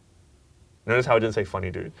guy? Notice how I didn't say funny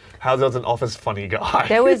dude. How there was an office funny guy?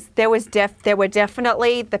 There were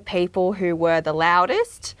definitely the people who were the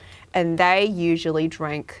loudest, and they usually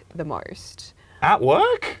drank the most. At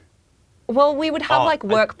work? Well, we would have like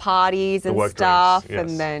work parties and work stuff, drinks,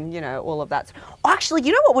 yes. and then, you know, all of that. Actually,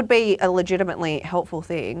 you know what would be a legitimately helpful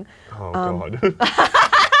thing? Oh, God.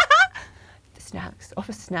 The snacks,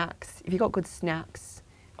 office snacks. If you got good snacks,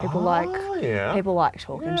 people yeah. people like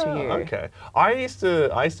talking to you. Okay. I used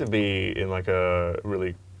to be in like a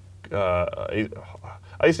really I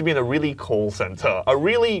used to be in a really call center. A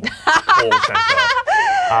really call center.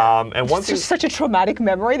 And once It's just such a traumatic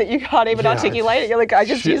memory that you can't even articulate it. You're like, I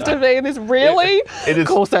just used to be in this really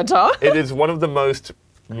call center. It is one of the most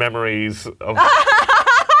memories of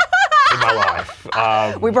in my life.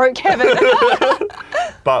 We broke Kevin.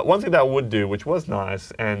 But one thing that I would do, which was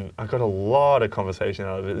nice, and I got a lot of conversation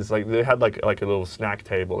out of it, is like they had like a little snack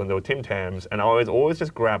table, and there were Tim Tams, and I always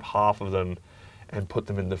just grab half of them and put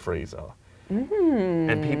them in the freezer.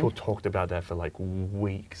 And people talked about that for like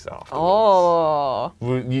weeks afterwards. Oh.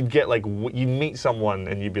 You'd get like, you'd meet someone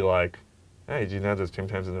and you'd be like, hey, do you know there's Tim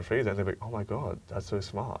Tams in the freezer? And they'd be like, oh my God, that's so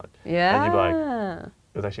smart. Yeah. And you'd be like,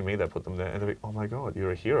 it was actually me that put them there. And they'd be like, oh my God,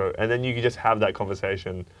 you're a hero. And then you could just have that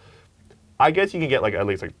conversation. I guess you can get like at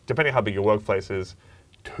least, like, depending on how big your workplace is,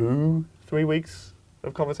 2-3 weeks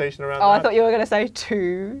of conversation around that. I thought you were going to say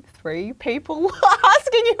 2-3 people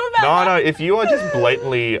asking you about No, if you are just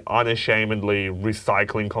blatantly, unashamedly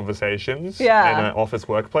recycling conversations in an office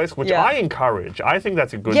workplace, which I encourage, I think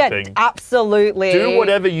that's a good thing. Yeah, absolutely. Do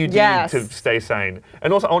whatever you do to stay sane.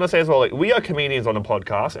 And also, I want to say as well, like, we are comedians on a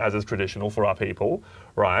podcast, as is traditional for our people,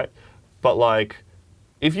 right? But like,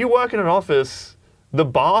 if you work in an office, the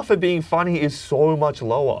bar for being funny is so much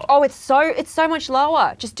lower. Oh, it's so much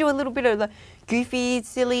lower. Just do a little bit of the goofy,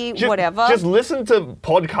 silly, whatever. Just listen to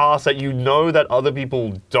podcasts that you know that other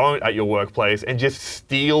people don't at your workplace and just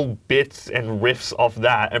steal bits and riffs off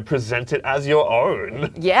that and present it as your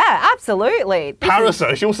own. Yeah, absolutely.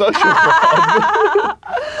 Parasocial Social Club.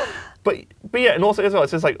 But yeah, and also as well,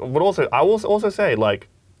 it's just like, but also, I will also say, like,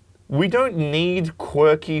 we don't need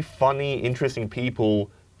quirky, funny, interesting people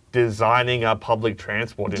designing our public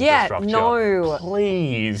transport infrastructure. No.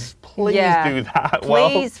 Please do that.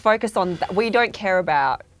 Please focus on that. We don't care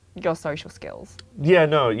about your social skills.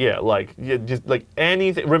 Just like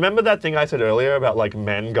anything. Remember that thing I said earlier about like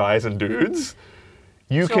men, guys, and dudes?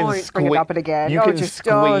 You can bring it up again. You can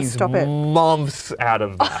squeeze months out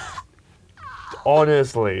of that.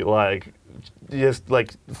 Honestly, like, just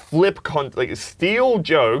like steal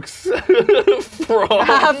jokes from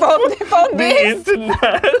the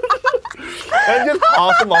internet and just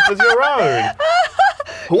pass them off as your own.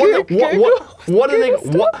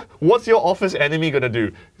 What's your office enemy gonna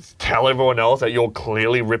do? Tell everyone else that you're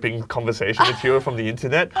clearly ripping conversation material from the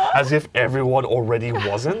internet as if everyone already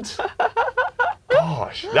wasn't?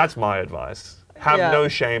 Gosh, that's my advice. Have no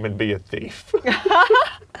shame and be a thief.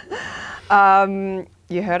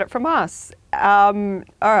 You heard it from us. All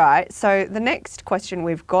right, so the next question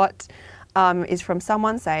we've got is from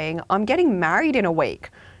someone saying, I'm getting married in a week.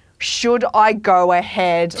 Should I go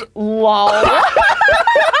ahead? Lol.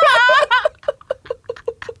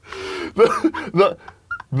 The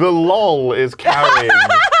lol is carrying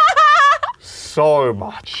so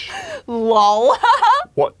much. Lol.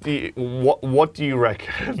 What do you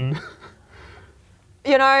reckon?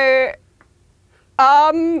 You know,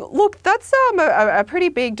 look, that's a pretty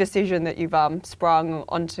big decision that you've sprung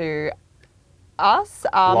onto us.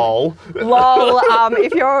 Lol. Lol.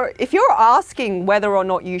 If you're asking whether or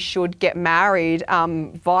not you should get married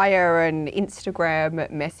via an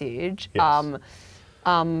Instagram message, yes.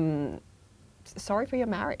 Sorry for your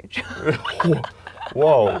marriage.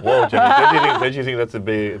 Whoa, whoa, Jenny. Don't you think that's a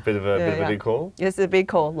bit of a big call? It's a big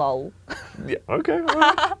call, lol. Yeah. Okay. All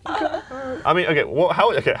right. Okay. All right. I mean,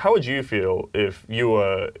 okay. How would you feel if you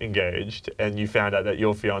were engaged and you found out that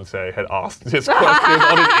your fiance had asked this question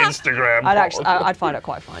on an Instagram? I'd find it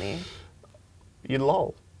quite funny. You'd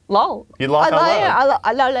lol. Lol. You'd laugh out loud.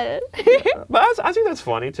 I love it. But I think that's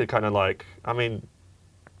funny to kind of like. I mean,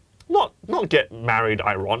 not get married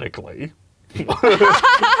ironically.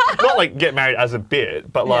 Not like get married as a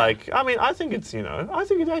bit, but like, I mean, I think it's, I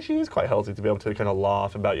think it actually is quite healthy to be able to kind of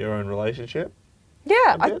laugh about your own relationship.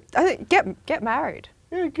 Yeah, I think get married.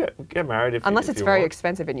 Yeah, get married unless if it's you very want.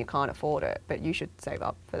 expensive and you can't afford it, but you should save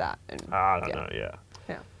up for that. And, I don't know, yeah.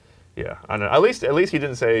 Yeah. Yeah, I know. At least he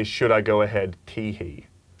didn't say, should I go ahead, tee-hee.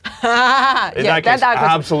 In that case,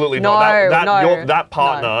 absolutely not. That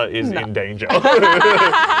partner is in danger.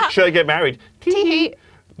 Should I get married? Tee-hee.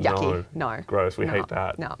 Yucky. No. Gross. We hate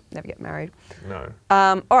that. No, never get married. No.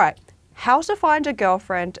 All right. How to find a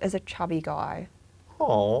girlfriend as a chubby guy?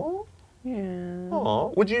 Oh. Yeah.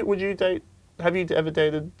 Oh. Would you date? Have you ever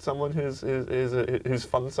dated someone who's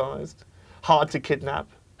fun-sized, hard to kidnap?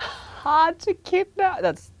 Hard to kidnap.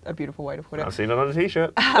 That's a beautiful way to put it. I've seen it on a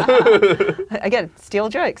T-shirt. Again, steal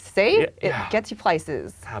jokes. See, it gets you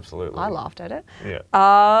places. Absolutely. I laughed at it. Yeah.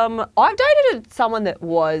 I've dated someone that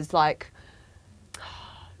was like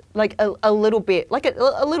a little bit, like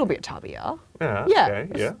a little bit chubbier. Yeah. Yeah.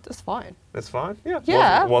 Okay. Yeah. That's fine. That's fine. Yeah.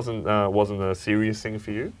 Yeah. Wasn't a serious thing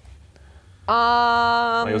for you?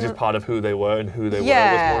 It was just part of who they were, and who they were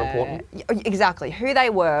was more important? Exactly. Who they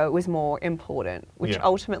were was more important, which Yeah.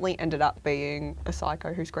 ultimately ended up being a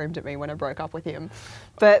psycho who screamed at me when I broke up with him.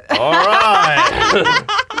 But All right.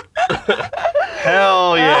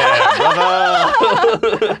 Hell yeah,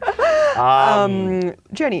 brother.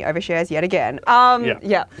 Jenny overshares yet again.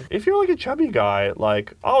 Yeah. If you're like a chubby guy,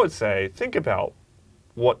 like I would say, think about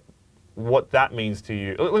what that means to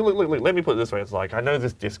you. Look, let me put it this way. It's like, I know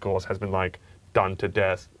this discourse has been like done to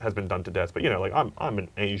death, but like I'm an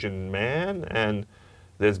Asian man, and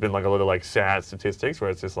there's been like a lot of like sad statistics where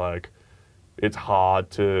it's just like it's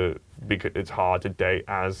hard to date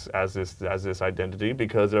as this identity,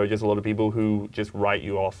 because there are just a lot of people who just write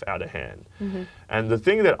you off out of hand. Mm-hmm. And the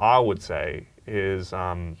thing that I would say is,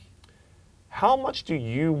 how much do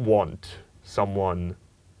you want someone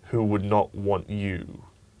who would not want you?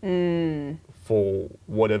 For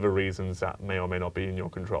whatever reasons that may or may not be in your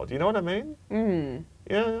control. Do you know what I mean? Mm.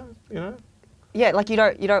 Yeah, Yeah, like you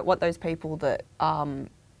don't want those people that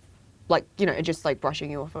like are just like brushing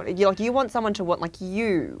you off. You want someone to want like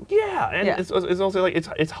you. Yeah, and it's also like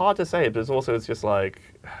it's hard to say, but it's just like,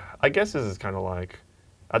 I guess this is kind of like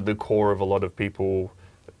at the core of a lot of people's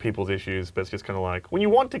issues. But it's just kind of like when you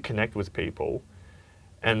want to connect with people,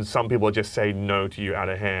 and some people just say no to you out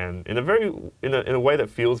of hand in a way that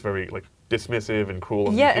feels very like dismissive and cruel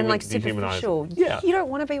and like superficial. Yeah, you don't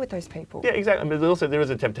want to be with those people. Yeah, exactly. But also there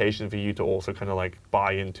is a temptation for you to also kind of like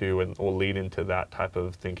buy into or lean into that type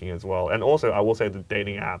of thinking as well. And also, I will say that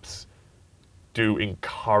dating apps do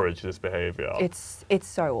encourage this behavior. It's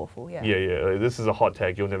so awful. Yeah. Yeah. This is a hot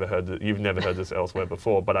take. You've never heard this elsewhere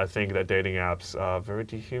before, but I think that dating apps are very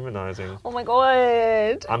dehumanizing. Oh my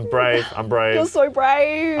god. I'm brave. You're so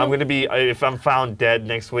brave. I'm gonna be. If I'm found dead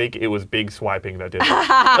next week, it was big swiping that did it.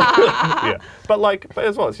 Yeah. But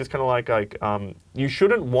as well, it's just kind of like you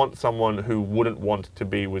shouldn't want someone who wouldn't want to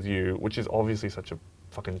be with you, which is obviously such a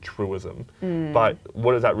fucking truism. But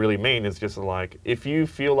what does that really mean? Is just like, if you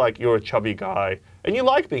feel like you're a chubby guy and you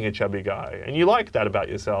like being a chubby guy and you like that about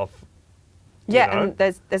yourself. And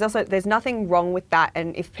there's nothing wrong with that.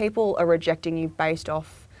 And if people are rejecting you based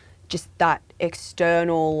off just that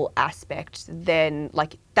external aspect, then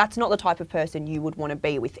like that's not the type of person you would want to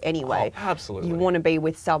be with anyway. Oh, absolutely. You want to be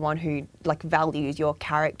with someone who like values your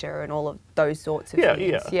character and all of those sorts of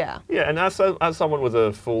things. Yeah. And as someone with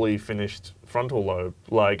a fully finished frontal lobe,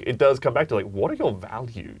 like it does come back to like, what are your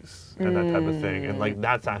values and that type of thing, and like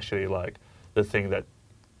that's actually like the thing that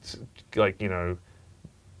like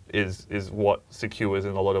is what secures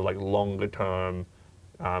in a lot of like longer term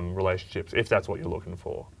relationships, if that's what you're looking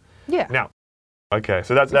for. Yeah. Now, okay,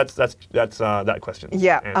 so that's that question.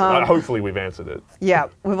 Yeah. Hopefully we've answered it. Yeah.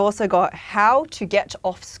 We've also got how to get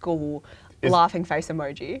off school. Laughing face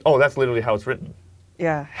emoji. Oh, that's literally how it's written.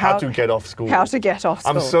 Yeah. How to get off school. How to get off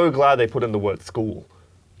school. I'm so glad they put in the word school.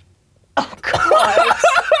 Oh God.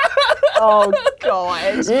 Oh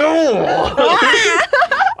God. No.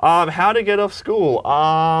 How to get off school.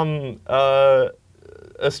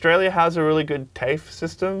 Australia has a really good TAFE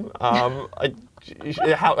system. How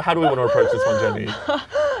do we want to approach this one, Jenny?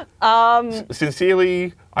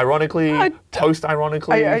 Sincerely, ironically,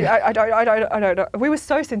 post-ironically. I don't know. We were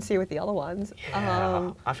so sincere with the other ones.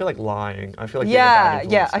 Yeah. I feel like lying. I feel like Yeah,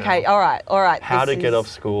 being a bad influence okay, now. all right. How to get off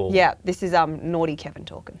school. Yeah, this is naughty Kevin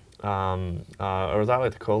talking. Or as I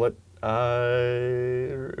like to call it,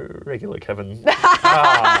 regular Kevin.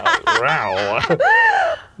 Row.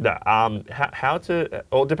 No, how to?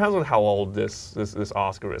 Well, it depends on how old this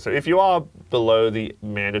asker is. So if you are below the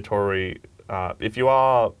mandatory,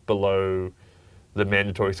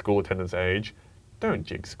 school attendance age, don't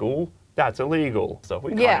jig school. That's illegal. So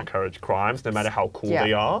we can't encourage crimes, no matter how cool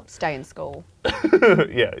they are. Stay in school.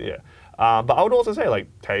 Yeah. But I would also say like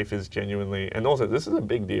TAFE is genuinely, and also this is a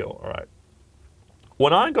big deal. All right.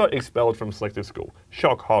 When I got expelled from selective school,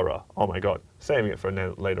 shock, horror. Oh my God, saving it for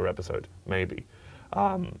a later episode, maybe.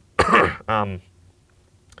 When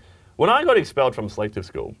I got expelled from selective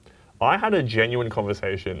school, I had a genuine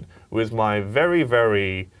conversation with my very,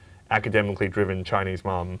 very academically driven Chinese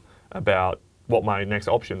mum about what my next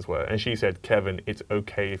options were. And she said, Kevin, it's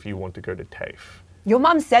okay if you want to go to TAFE. Your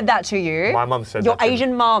mum said that to you? My mum said Your that to me.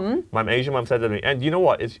 Asian mum? My Asian mum said that to me. And you know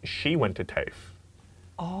what? She went to TAFE.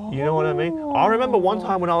 Oh. You know what I mean? I remember one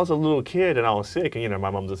time when I was a little kid and I was sick, and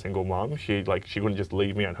my mum's a single mum. She wouldn't just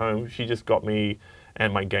leave me at home. She just got me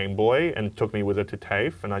and my Game Boy and took me with her to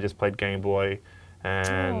TAFE, and I just played Game Boy,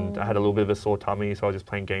 and I had a little bit of a sore tummy, so I was just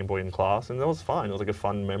playing Game Boy in class, and it was fine. It was like a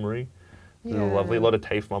fun memory. It was lovely. A lot of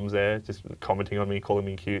TAFE mums there, just commenting on me, calling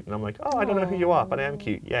me cute, and I'm like, oh, I don't know who you are, but I am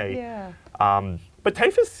cute. Yay. Yeah. But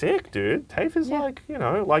TAFE is sick, dude. TAFE is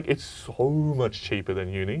it's so much cheaper than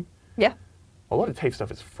uni. Yeah. A lot of TAFE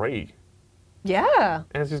stuff is free. Yeah.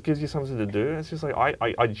 And it just gives you something to do. It's just like,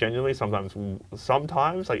 I genuinely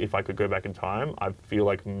sometimes, like if I could go back in time, I feel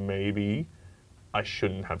like maybe I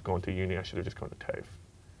shouldn't have gone to uni. I should have just gone to TAFE.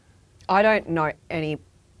 I don't know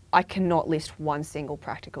I cannot list one single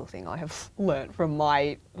practical thing I have learnt from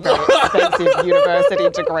my very expensive university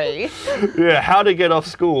degree. Yeah, how to get off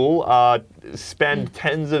school, spend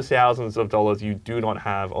tens of thousands of dollars you do not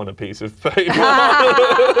have on a piece of paper.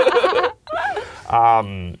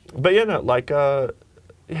 But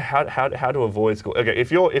how to avoid school. Okay,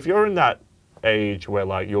 if you're in that age where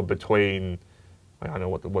like you're between, I don't know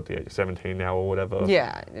what the age, 17 now or whatever.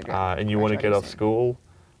 Yeah. And you want to get off school,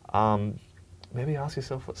 maybe ask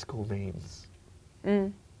yourself what school means.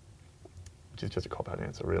 Which is just a cop-out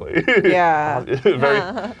answer, really. Yeah.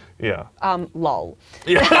 Yeah. Lol.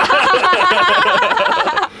 Yeah.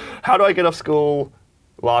 How do I get off school?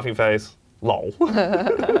 Laughing face. Lol.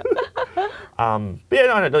 But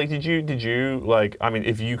yeah, no. Like, did you like? I mean,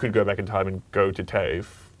 if you could go back in time and go to TAFE,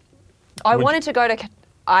 I wanted to go to.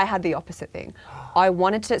 I had the opposite thing. I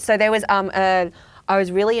wanted to. So there was I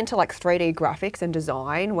was really into like 3D graphics and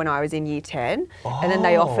design when I was in year 10, and then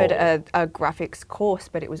they offered a graphics course,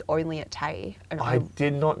 but it was only at TAFE. And I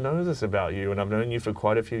did not know this about you, and I've known you for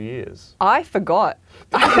quite a few years. I forgot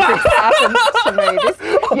this happened to me.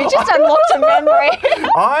 You just unlocked a memory.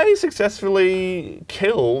 I successfully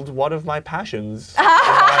killed one of my passions in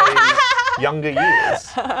my younger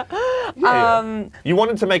years. Yeah. You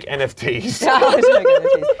wanted to make NFTs. I was making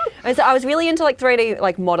NFTs. And so I was really into like 3D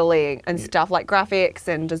like modeling and stuff, like graphics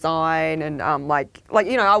and design, and I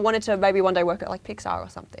wanted to maybe one day work at like Pixar or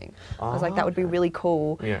something. I was like, that would be really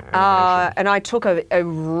cool. Yeah. And I took a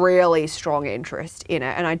really strong interest in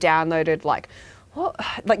it, and I downloaded like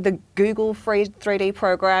the Google free 3D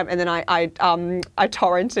program, and then I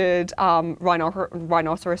torrented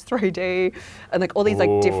Rhinoceros 3D, and like all these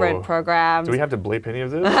like different programs. Do we have to bleep any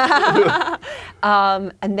of this?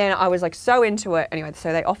 And then I was like so into it. Anyway,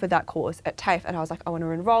 so they offered that course at TAFE, and I was like, I want to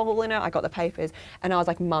enroll in it. I got the papers, and I was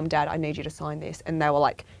like, Mum, Dad, I need you to sign this. And they were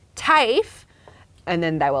like, TAFE? And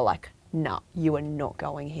then they were like, no, you are not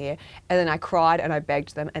going here. And then I cried and I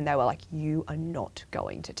begged them, and they were like, you are not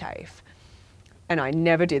going to TAFE. And I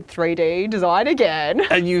never did 3D design again.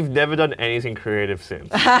 And you've never done anything creative since.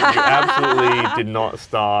 You absolutely did not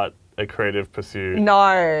start a creative pursuit. No.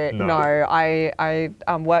 I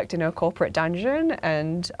worked in a corporate dungeon,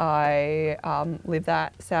 and I lived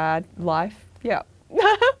that sad life. Yeah.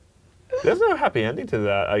 There's no happy ending to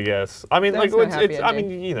that, I guess. I mean, There's like, no it's happy I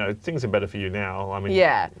mean, ending. things are better for you now. I mean,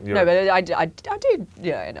 Yeah. No, but I did,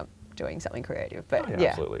 end up doing something creative. But yeah, yeah.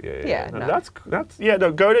 absolutely. Yeah. No. That's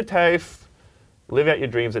go to TAFE. Live out your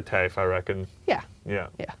dreams at TAFE, I reckon. Yeah. Yeah.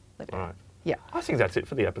 Yeah. All right. Yeah. I think that's it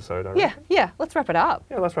for the episode, I reckon. Yeah. Let's wrap it up.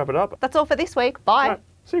 Yeah, let's wrap it up. That's all for this week. Bye. All right.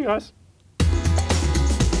 See you guys.